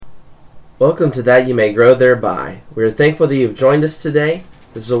Welcome to That You May Grow Thereby. We are thankful that you have joined us today.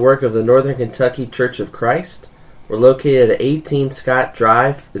 This is a work of the Northern Kentucky Church of Christ. We're located at 18 Scott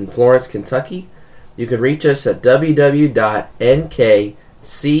Drive in Florence, Kentucky. You can reach us at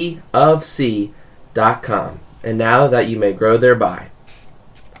www.nkcofc.com. And now that you may grow thereby.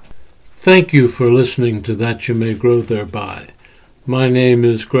 Thank you for listening to That You May Grow Thereby. My name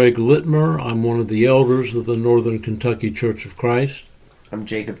is Greg Littmer. I'm one of the elders of the Northern Kentucky Church of Christ. I'm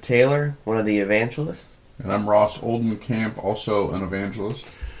Jacob Taylor, one of the evangelists. And I'm Ross Oldenkamp, also an evangelist.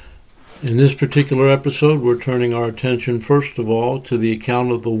 In this particular episode, we're turning our attention first of all to the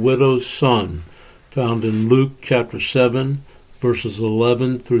account of the widow's son, found in Luke chapter 7, verses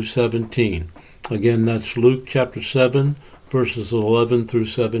 11 through 17. Again, that's Luke chapter 7, verses 11 through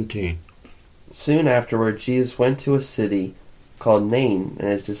 17. Soon afterward, Jesus went to a city called Nain, and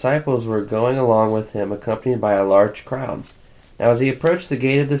his disciples were going along with him, accompanied by a large crowd. Now as he approached the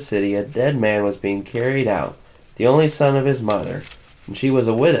gate of the city, a dead man was being carried out, the only son of his mother, and she was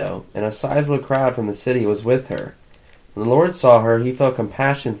a widow, and a sizable crowd from the city was with her. When the Lord saw her, he felt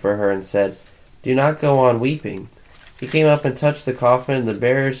compassion for her and said, "Do not go on weeping." He came up and touched the coffin, and the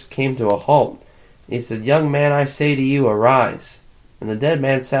bearers came to a halt. And he said, "Young man, I say to you, arise." And the dead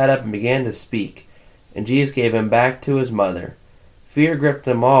man sat up and began to speak, and Jesus gave him back to his mother. Fear gripped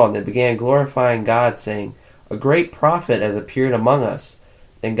them all, and they began glorifying God, saying, "A great prophet has appeared among us,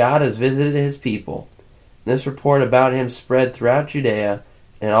 and God has visited his people." And this report about him spread throughout Judea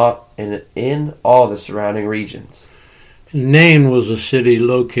and in all the surrounding regions. Nain was a city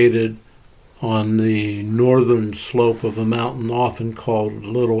located on the northern slope of a mountain often called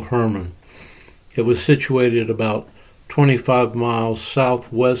Little Hermon. It was situated about 25 miles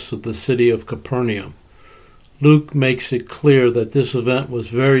southwest of the city of Capernaum. Luke makes it clear that this event was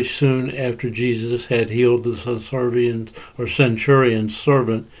very soon after Jesus had healed the centurion's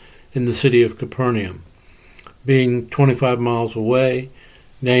servant in the city of Capernaum. Being 25 miles away,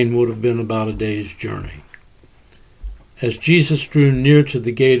 Nain would have been about a day's journey. As Jesus drew near to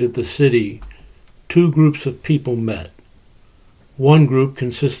the gate of the city, two groups of people met. One group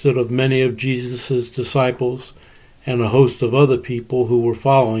consisted of many of Jesus' disciples and a host of other people who were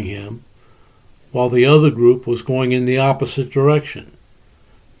following him, while the other group was going in the opposite direction.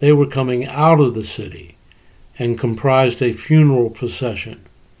 They were coming out of the city and comprised a funeral procession.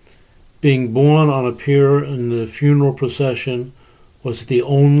 Being born on a pier in the funeral procession was the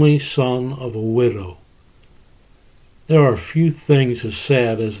only son of a widow. There are few things as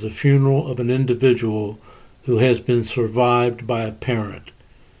sad as the funeral of an individual who has been survived by a parent.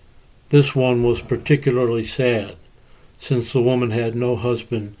 This one was particularly sad, since the woman had no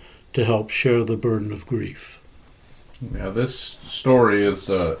husband to help share the burden of grief. Yeah, this story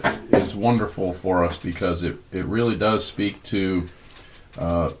is wonderful for us because it really does speak to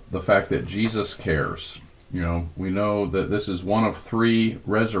the fact that Jesus cares. You know, we know that this is one of three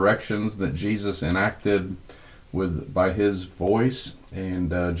resurrections that Jesus enacted by his voice,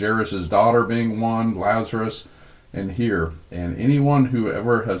 and Jairus' daughter being one, Lazarus, and here. And anyone who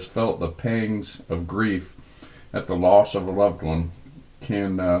ever has felt the pangs of grief at the loss of a loved one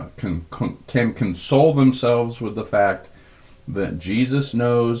can console themselves with the fact that Jesus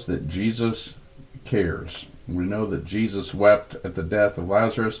knows, that Jesus cares. We know that Jesus wept at the death of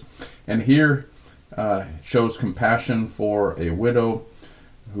Lazarus, and here shows compassion for a widow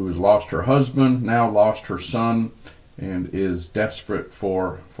who has lost her husband, now lost her son, and is desperate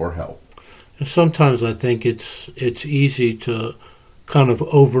for help. Sometimes I think it's easy to kind of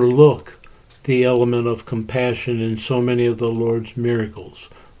overlook the element of compassion in so many of the Lord's miracles,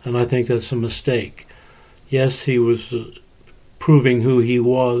 and I think that's a mistake. Yes, he was proving who he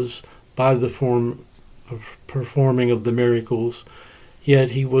was by the performing of the miracles, yet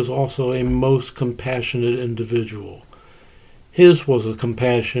he was also a most compassionate individual. His was a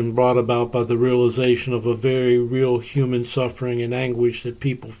compassion brought about by the realization of a very real human suffering and anguish that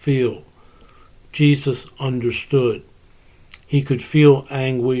people feel. Jesus understood. He could feel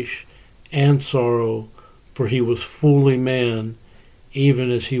anguish and sorrow, for he was fully man,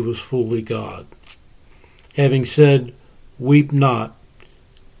 even as he was fully God. Having said, "Weep not,"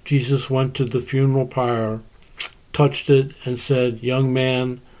 Jesus went to the funeral pyre, touched it, and said, "Young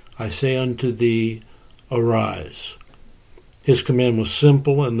man, I say unto thee, arise." His command was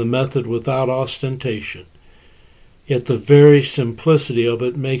simple and the method without ostentation. Yet the very simplicity of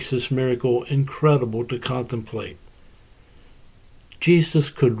it makes this miracle incredible to contemplate. Jesus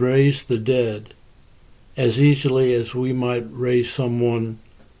could raise the dead as easily as we might raise someone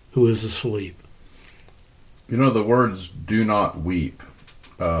who is asleep. You know, the words "do not weep,"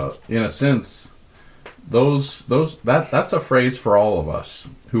 in a sense, that's a phrase for all of us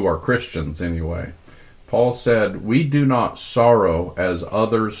who are Christians anyway. Paul said, "We do not sorrow as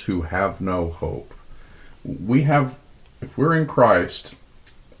others who have no hope." If we're in Christ,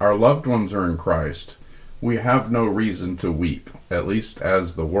 our loved ones are in Christ, we have no reason to weep, at least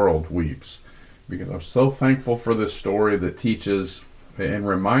as the world weeps. Because I'm so thankful for this story that teaches and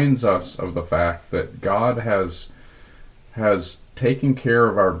reminds us of the fact that God has taken care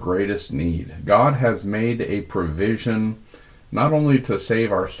of our greatest need. God has made a provision not only to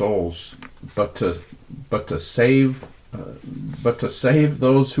save our souls, but to save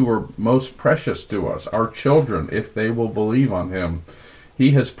those who are most precious to us, our children, if they will believe on Him.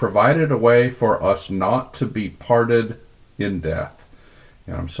 He has provided a way for us not to be parted in death.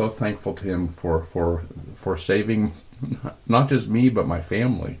 And I'm so thankful to Him for saving not just me, but my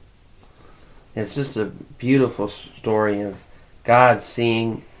family. It's just a beautiful story of God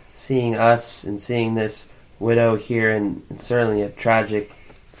seeing us and seeing this widow here, and certainly a tragic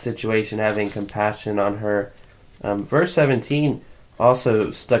situation, having compassion on her. Verse 17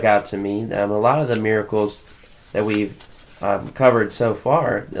 also stuck out to me. A lot of the miracles that we've covered so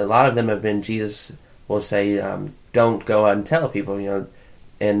far, a lot of them have been Jesus will say, don't go out and tell people,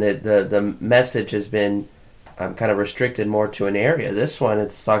 and the message has been kind of restricted more to an area. This one,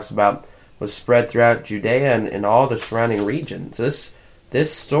 it talks about, was spread throughout Judea and all the surrounding region. So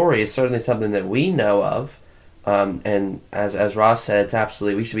this story is certainly something that we know of, and as Ross said, it's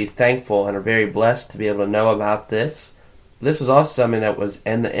absolutely, we should be thankful and are very blessed to be able to know about this. This was also something that was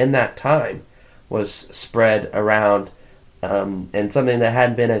in that time was spread around, and something that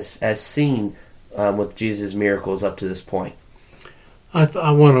hadn't been as seen with Jesus' miracles up to this point.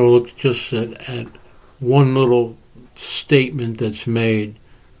 I want to look just at one little statement that's made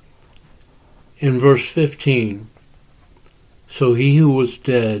in verse 15. So he who was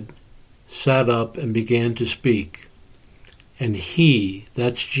dead sat up and began to speak, and he,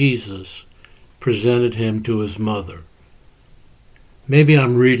 that's Jesus, presented him to his mother. Maybe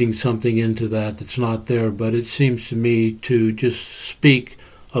I'm reading something into that that's not there, but it seems to me to just speak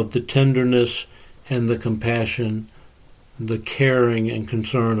of the tenderness and the compassion, the caring and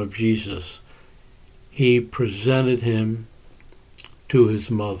concern of Jesus. He presented him to his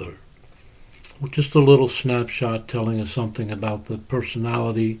mother. Just a little snapshot telling us something about the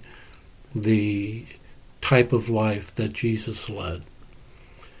personality, the type of life that Jesus led.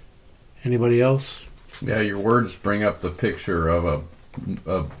 Anybody else? Yeah, your words bring up the picture of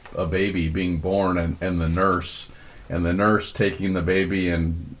a baby being born and the nurse taking the baby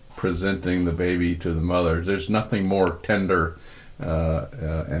and presenting the baby to the mother. There's nothing more tender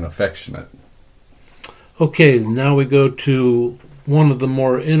and affectionate. Okay, now we go to one of the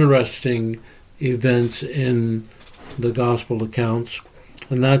more interesting events in the gospel accounts,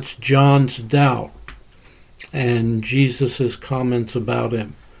 and that's John's doubt and Jesus' comments about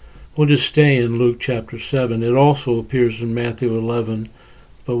him. We'll just stay in Luke chapter 7. It also appears in Matthew 11,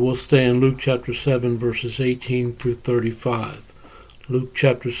 but we'll stay in Luke chapter 7, verses 18 through 35. Luke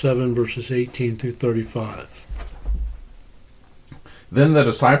chapter 7, verses 18 through 35. Then the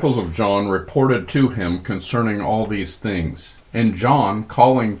disciples of John reported to him concerning all these things. And John,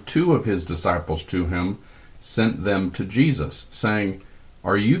 calling two of his disciples to him, sent them to Jesus, saying,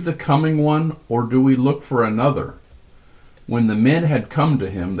 Are you the coming one, or do we look for another? When the men had come to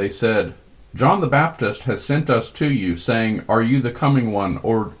him, they said, John the Baptist has sent us to you, saying, Are you the coming one,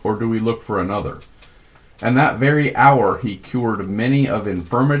 or do we look for another? And that very hour he cured many of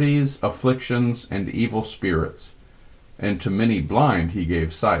infirmities, afflictions, and evil spirits, and to many blind he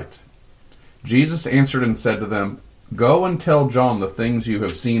gave sight. Jesus answered and said to them, Go and tell John the things you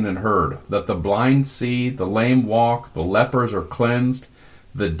have seen and heard, that the blind see, the lame walk, the lepers are cleansed,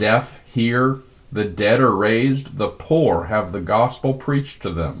 the deaf hear, the dead are raised, the poor have the gospel preached to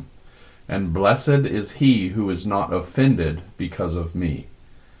them, and blessed is he who is not offended because of me.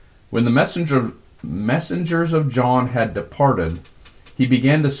 When the messengers of John had departed, he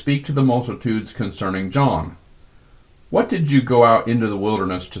began to speak to the multitudes concerning John. What did you go out into the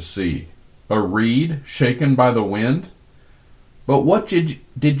wilderness to see? A reed shaken by the wind? But what did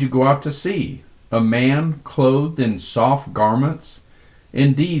you go out to see? A man clothed in soft garments?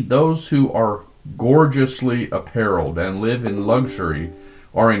 Indeed, those who are gorgeously apparelled and live in luxury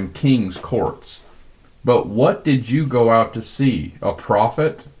are in king's courts. But what did you go out to see? A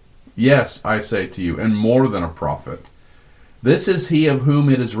prophet? Yes, I say to you, and more than a prophet. This is he of whom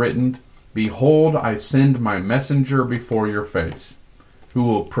it is written, Behold, I send my messenger before your face, who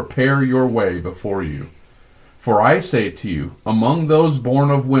will prepare your way before you. For I say to you, among those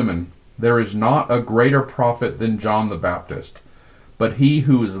born of women, there is not a greater prophet than John the Baptist. but he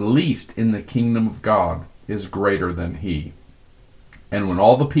who is least in the kingdom of God is greater than he." And when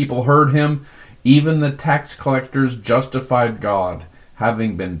all the people heard him, even the tax collectors justified God,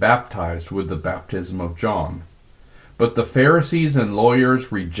 having been baptized with the baptism of John. But the Pharisees and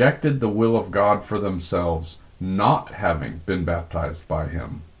lawyers rejected the will of God for themselves, not having been baptized by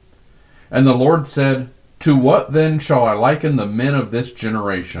him. And the Lord said, "To what then shall I liken the men of this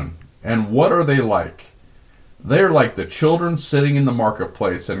generation? And what are they like? They are like the children sitting in the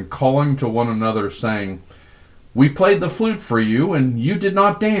marketplace and calling to one another, saying, 'We played the flute for you, and you did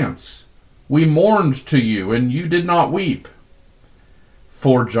not dance. We mourned to you, and you did not weep.'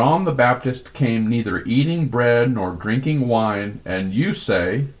 For John the Baptist came neither eating bread nor drinking wine, and you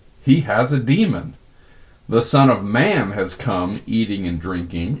say, 'He has a demon.' The Son of Man has come eating and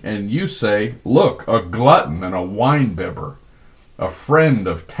drinking, and you say, 'Look, a glutton and a winebibber, a friend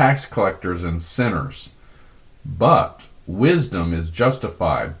of tax collectors and sinners.' But wisdom is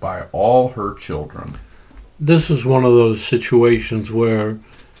justified by all her children." This is one of those situations where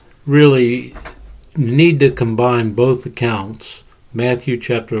really you need to combine both accounts, Matthew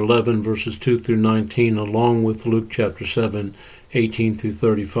chapter 11 verses 2 through 19, along with Luke chapter 7, 18 through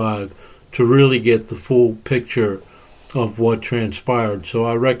 35, to really get the full picture of what transpired. So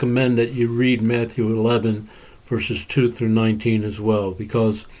I recommend that you read Matthew 11 verses 2 through 19 as well,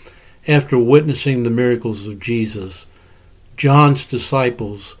 because after witnessing the miracles of Jesus, John's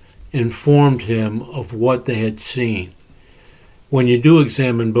disciples informed him of what they had seen. When you do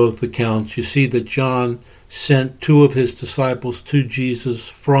examine both accounts, you see that John sent two of his disciples to Jesus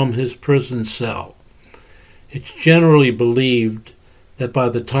from his prison cell. It's generally believed that by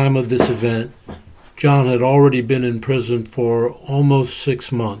the time of this event, John had already been in prison for almost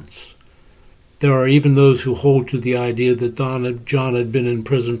 6 months. There are even those who hold to the idea that John had been in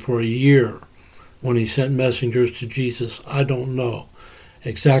prison for a year when he sent messengers to Jesus. I don't know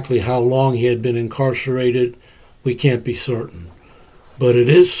exactly how long he had been incarcerated. We can't be certain. But it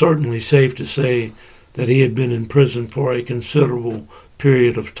is certainly safe to say that he had been in prison for a considerable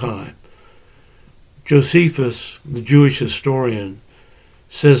period of time. Josephus, the Jewish historian,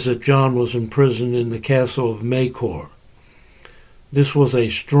 says that John was imprisoned in the castle of Makor. This was a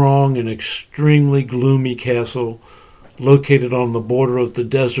strong and extremely gloomy castle located on the border of the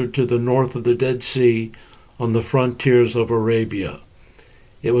desert to the north of the Dead Sea on the frontiers of Arabia.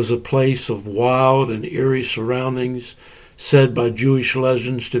 It was a place of wild and eerie surroundings, said by Jewish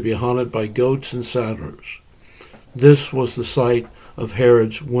legends to be haunted by goats and satyrs. This was the site of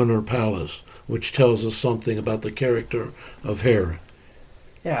Herod's winter palace, which tells us something about the character of Herod.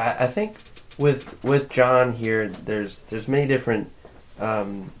 Yeah, I think with John here, there's many different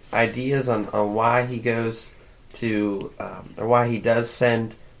ideas on why he goes to, or why he does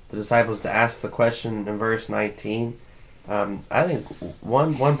send the disciples to ask the question in verse 19. I think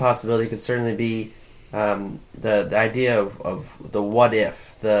one possibility could certainly be the idea of the what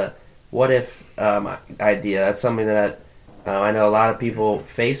if, idea. That's something that I know a lot of people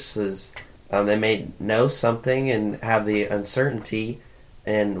face. Is they may know something and have the uncertainty,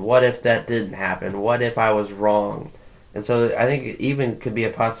 and what if that didn't happen? What if I was wrong? And so I think it even could be a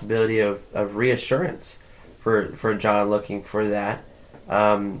possibility of reassurance for John, looking for that,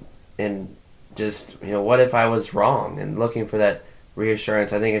 and just, what if I was wrong, and looking for that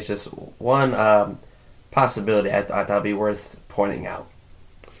reassurance. I think it's just one possibility I thought would be worth pointing out.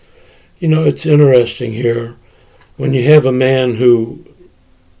 It's interesting here when you have a man who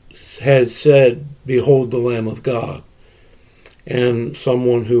had said, "Behold the Lamb of God," and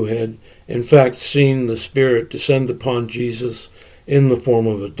someone who had in fact seen the Spirit descend upon Jesus in the form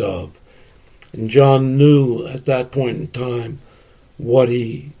of a dove. And John knew at that point in time what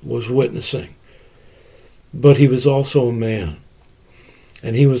he was witnessing. But he was also a man.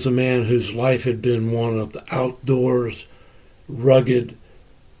 And he was a man whose life had been one of the outdoors, rugged,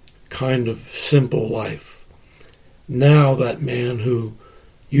 kind of simple life. Now that man who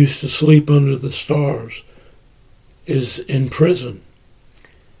used to sleep under the stars is in prison.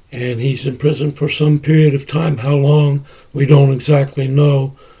 And he's in prison for some period of time. How long, we don't exactly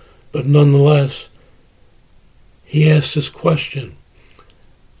know. But nonetheless, he asked this question.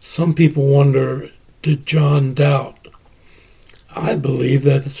 Some people wonder, did John doubt? I believe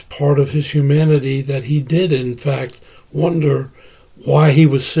that it's part of his humanity that he did, in fact, wonder why he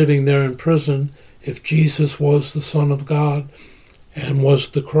was sitting there in prison if Jesus was the Son of God and was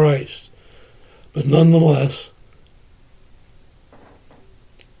the Christ. But nonetheless,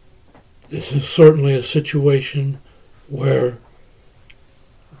 this is certainly a situation where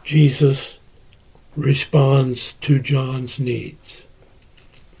Jesus responds to John's needs.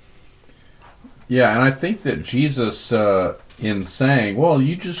 Yeah, and I think that Jesus, in saying, well,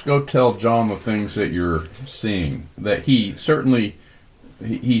 you just go tell John the things that you're seeing, that he certainly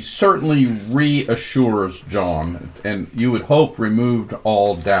reassures John, and you would hope removed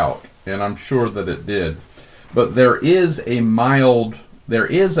all doubt, and I'm sure that it did. But there is a little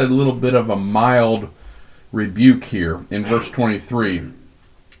bit of a mild rebuke here in verse 23,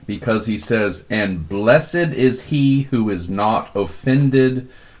 because he says, and blessed is he who is not offended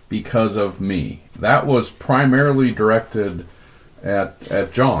because of me. That was primarily directed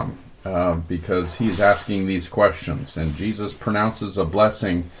at John, because he's asking these questions, and Jesus pronounces a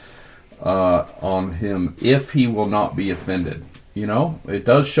blessing on him if he will not be offended. You know, it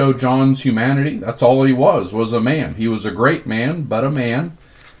does show John's humanity. That's all he was a man. He was a great man, but a man,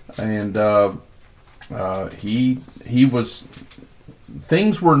 and he was.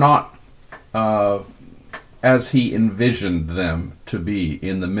 Things were not as he envisioned them to be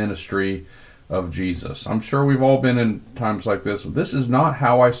in the ministry of Jesus. I'm sure we've all been in times like this. This is not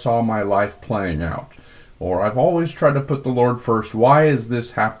how I saw my life playing out. Or I've always tried to put the Lord first. Why is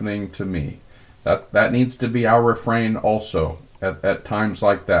this happening to me? That needs to be our refrain also at times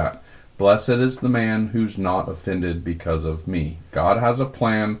like that. Blessed is the man who's not offended because of me. God has a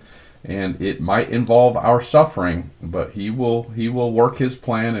plan, and it might involve our suffering, but he will work his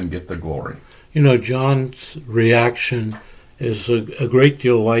plan and get the glory. You know, John's reaction is a great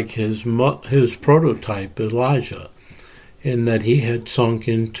deal like his prototype, Elijah, in that he had sunk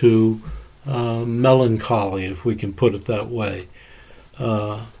into melancholy, if we can put it that way.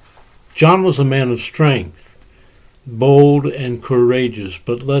 John was a man of strength, bold and courageous,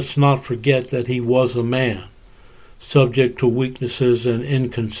 but let's not forget that he was a man, subject to weaknesses and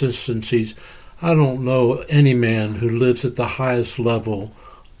inconsistencies. I don't know any man who lives at the highest level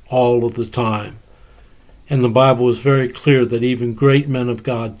all of the time. And the Bible is very clear that even great men of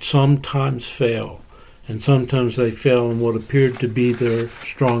God sometimes fail, and sometimes they fail in what appeared to be their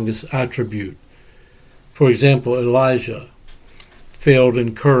strongest attribute. For example, Elijah failed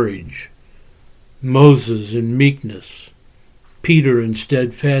in courage, Moses in meekness, Peter in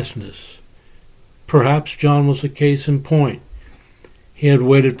steadfastness. Perhaps John was a case in point. He had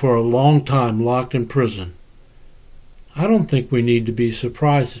waited for a long time locked in prison. I don't think we need to be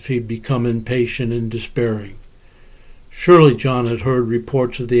surprised if he'd become impatient and despairing. Surely John had heard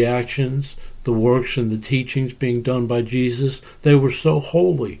reports of the actions, the works, and the teachings being done by Jesus. They were so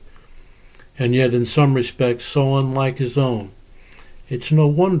holy, and yet in some respects so unlike his own. It's no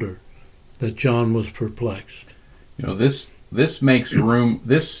wonder that John was perplexed. You know, this makes room.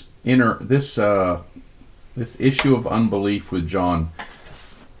 This issue of unbelief with John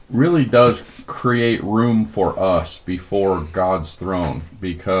really does create room for us before God's throne,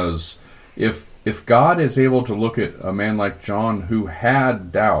 because if God is able to look at a man like John who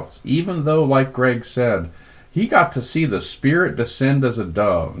had doubts, even though, like Greg said, he got to see the Spirit descend as a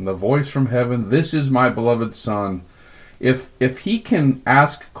dove and the voice from heaven, "This is my beloved Son." If he can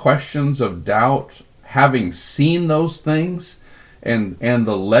ask questions of doubt, having seen those things, and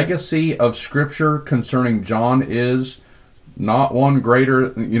the legacy of Scripture concerning John is not one greater,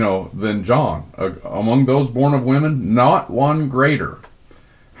 than John. Among those born of women, not one greater.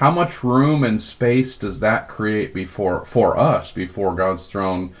 How much room and space does that create for us before God's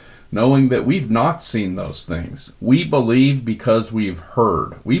throne, knowing that we've not seen those things? We believe because we've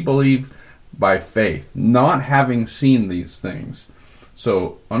heard. We believe by faith, not having seen these things.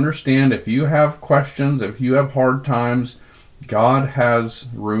 So understand, if you have questions, if you have hard times, God has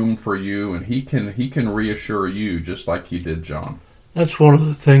room for you, and he can reassure you just like he did John. That's one of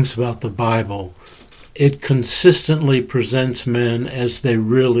the things about the Bible. It consistently presents men as they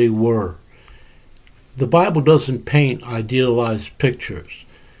really were. The Bible doesn't paint idealized pictures.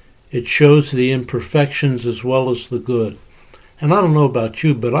 It shows the imperfections as well as the good. And I don't know about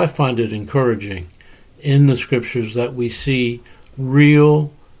you, but I find it encouraging in the Scriptures that we see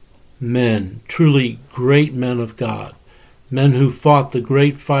real men, truly great men of God. Men who fought the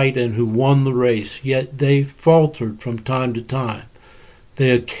great fight and who won the race, yet they faltered from time to time.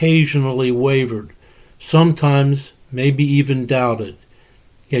 They occasionally wavered, sometimes maybe even doubted,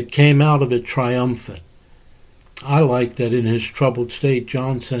 yet came out of it triumphant. I like that in his troubled state,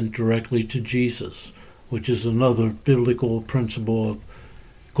 John sent directly to Jesus, which is another biblical principle of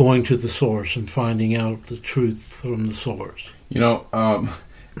going to the source and finding out the truth from the source.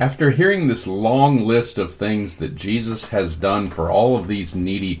 After hearing this long list of things that Jesus has done for all of these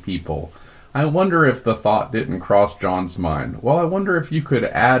needy people, I wonder if the thought didn't cross John's mind. Well, I wonder if you could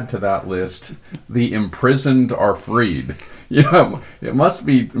add to that list, the imprisoned are freed. It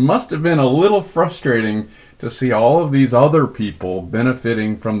must have been a little frustrating to see all of these other people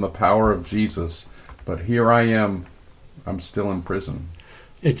benefiting from the power of Jesus, but here I am, I'm still in prison.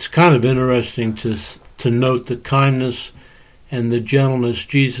 It's kind of interesting to note the kindness and the gentleness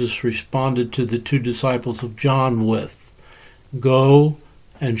Jesus responded to the two disciples of John with. Go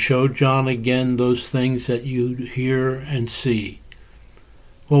and show John again those things that you hear and see.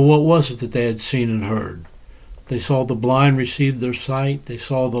 Well, what was it that they had seen and heard? They saw the blind receive their sight. They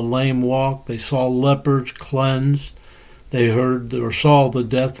saw the lame walk. They saw lepers cleansed. They heard or saw the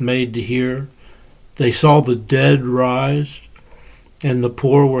deaf made to hear. They saw the dead rise, and the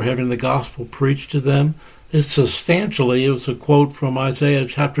poor were having the gospel preached to them. It was a quote from Isaiah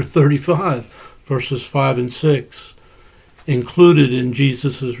chapter 35, verses 5 and 6. Included in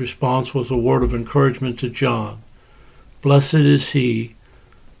Jesus' response was a word of encouragement to John. Blessed is he,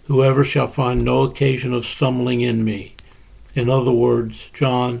 whoever shall find no occasion of stumbling in me. In other words,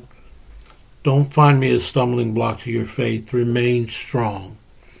 John, don't find me a stumbling block to your faith. Remain strong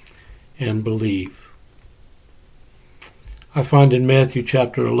and believe. I find in Matthew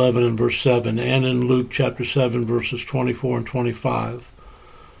chapter 11 and verse 7 and in Luke chapter 7 verses 24 and 25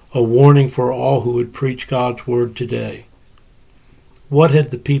 a warning for all who would preach God's word today. What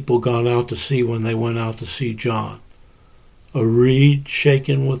had the people gone out to see when they went out to see John? A reed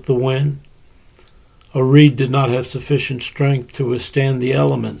shaken with the wind? A reed did not have sufficient strength to withstand the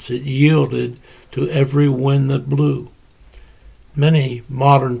elements. It yielded to every wind that blew. Many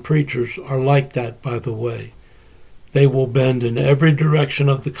modern preachers are like that, by the way. They will bend in every direction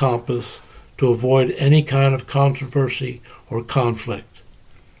of the compass to avoid any kind of controversy or conflict.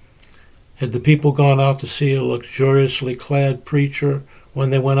 Had the people gone out to see a luxuriously clad preacher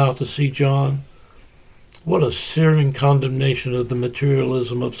when they went out to see John? What a searing condemnation of the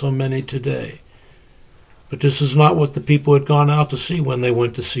materialism of so many today. But this is not what the people had gone out to see when they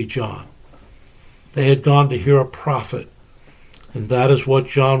went to see John. They had gone to hear a prophet, and that is what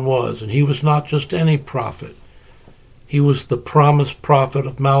John was. And he was not just any prophet. He was the promised prophet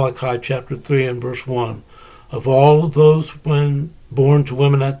of Malachi chapter 3 and verse 1. Of all of those born to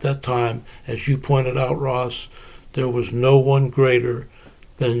women at that time, as you pointed out, Ross, there was no one greater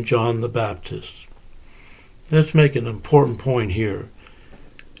than John the Baptist. Let's make an important point here.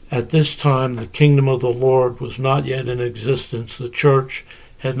 At this time, the kingdom of the Lord was not yet in existence. The church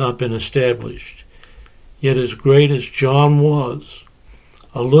had not been established. Yet as great as John was,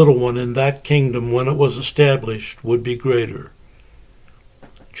 a little one in that kingdom, when it was established, would be greater.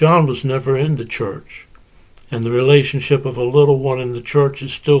 John was never in the church, and the relationship of a little one in the church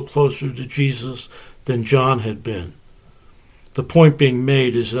is still closer to Jesus than John had been. The point being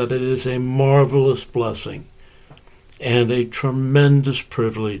made is that it is a marvelous blessing and a tremendous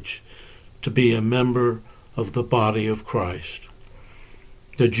privilege to be a member of the body of Christ.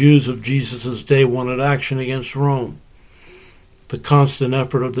 The Jews of Jesus' day wanted action against Rome. The constant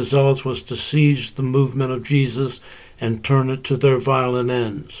effort of the zealots was to seize the movement of Jesus and turn it to their violent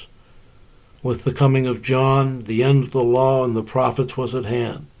ends. With the coming of John, the end of the law and the prophets was at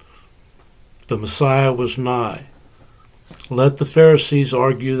hand. The Messiah was nigh. Let the Pharisees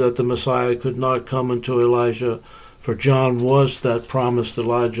argue that the Messiah could not come until Elijah, for John was that promised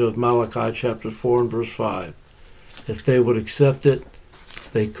Elijah of Malachi chapter 4 and verse 5. If they would accept it,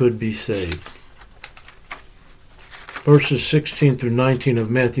 they could be saved. Verses 16 through 19 of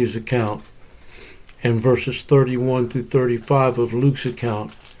Matthew's account and verses 31 through 35 of Luke's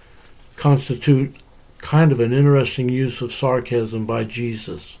account constitute kind of an interesting use of sarcasm by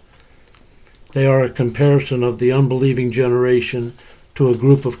Jesus. They are a comparison of the unbelieving generation to a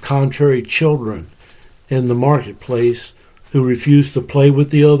group of contrary children in the marketplace who refuse to play with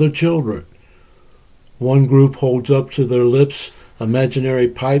the other children. One group holds up to their lips imaginary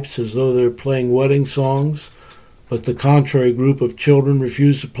pipes as though they're playing wedding songs, but the contrary group of children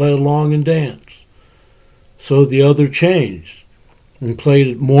refuse to play along and dance. So the other changed and played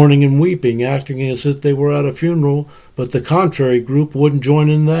at mourning and weeping, acting as if they were at a funeral, but the contrary group wouldn't join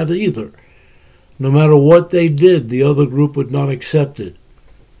in that either. No matter what they did, the other group would not accept it.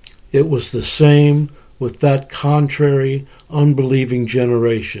 It was the same with that contrary, unbelieving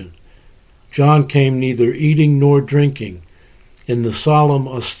generation. John came neither eating nor drinking, in the solemn,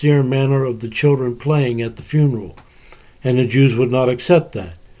 austere manner of the children playing at the funeral, and the Jews would not accept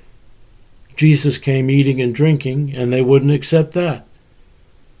that. Jesus came eating and drinking, and they wouldn't accept that.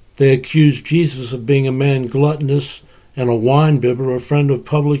 They accused Jesus of being a man gluttonous and a wine-bibber, a friend of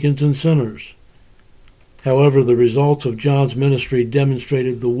publicans and sinners. However, the results of John's ministry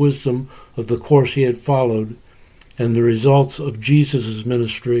demonstrated the wisdom of the course he had followed, and the results of Jesus'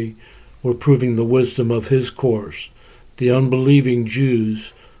 ministry were proving the wisdom of his course. The unbelieving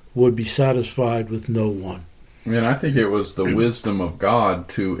Jews would be satisfied with no one. And I think it was the wisdom of God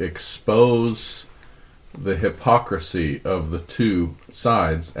to expose the hypocrisy of the two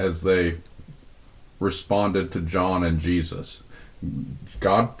sides as they responded to John and Jesus.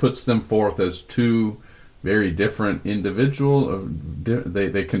 God puts them forth as two very different individuals.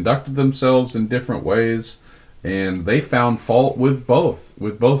 They conducted themselves in different ways, and they found fault with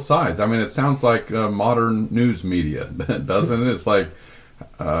both sides. I mean, it sounds like modern news media, doesn't it? It's like,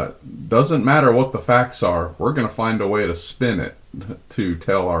 doesn't matter what the facts are, we're going to find a way to spin it to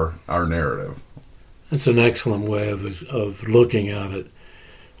tell our narrative. That's an excellent way of looking at it.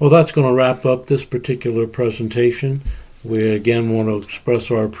 Well, that's going to wrap up this particular presentation. We again want to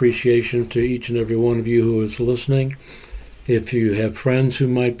express our appreciation to each and every one of you who is listening. If you have friends who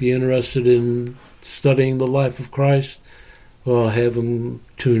might be interested in studying the life of Christ, well, have them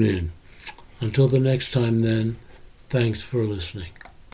tune in. Until the next time then, thanks for listening.